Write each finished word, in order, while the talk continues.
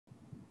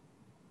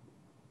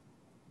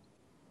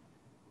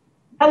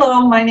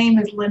Hello, my name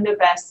is Lynda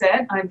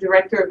Bassette. I'm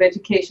Director of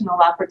Educational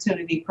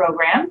Opportunity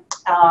Program.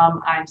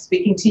 I'm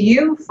speaking to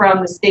you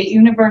from the State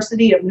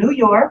University of New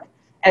York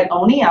at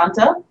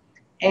Oneonta,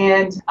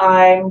 and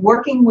I'm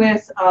working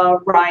with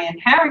Ryan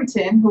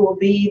Harrington, who will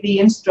be the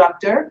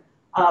instructor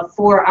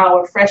for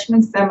our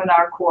freshman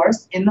seminar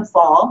course in the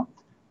fall.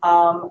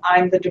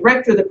 I'm the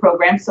director of the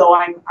program, so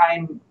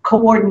I'm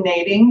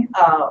coordinating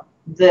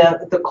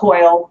the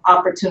COIL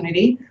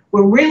opportunity.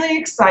 We're really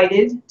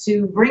excited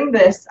to bring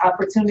this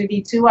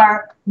opportunity to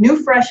our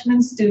new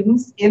freshman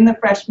students in the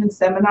freshman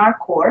seminar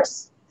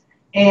course.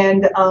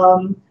 And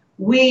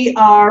we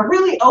are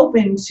really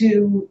open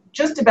to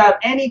just about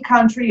any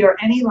country or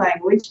any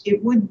language.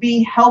 It would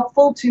be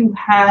helpful to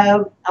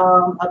have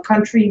a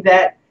country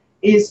that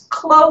is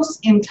close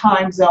in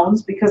time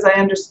zones, because I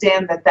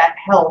understand that that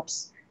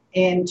helps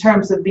in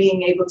terms of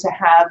being able to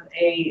have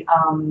a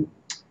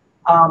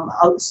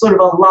sort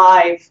of a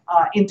live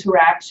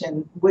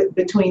interaction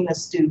between the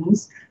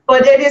students,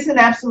 but it isn't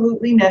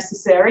absolutely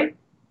necessary.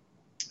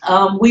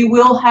 We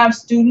will have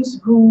students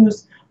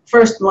whose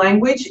first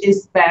language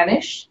is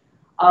Spanish,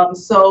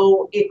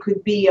 so it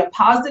could be a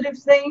positive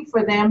thing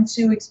for them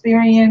to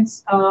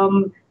experience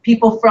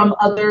people from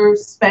other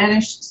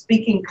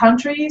Spanish-speaking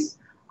countries,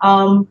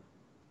 and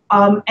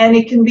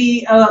it can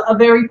be a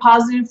very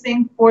positive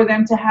thing for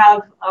them to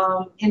have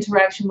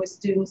interaction with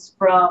students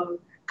from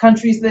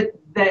countries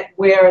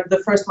where the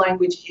first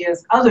language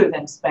is other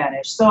than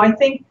Spanish. So I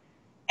think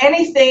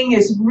anything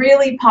is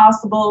really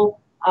possible.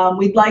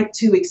 We'd like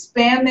to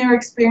expand their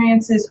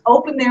experiences,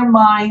 open their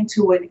mind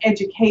to an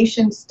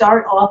education,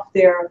 start off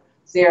their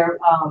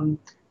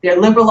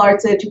liberal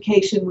arts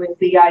education with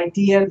the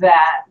idea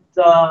that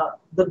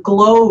the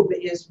globe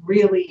is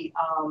really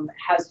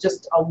has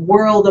just a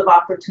world of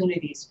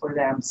opportunities for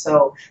them.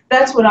 So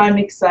that's what I'm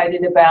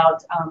excited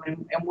about,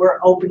 and we're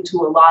open to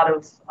a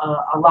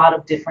lot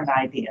of different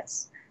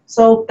ideas.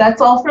 So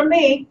that's all from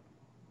me.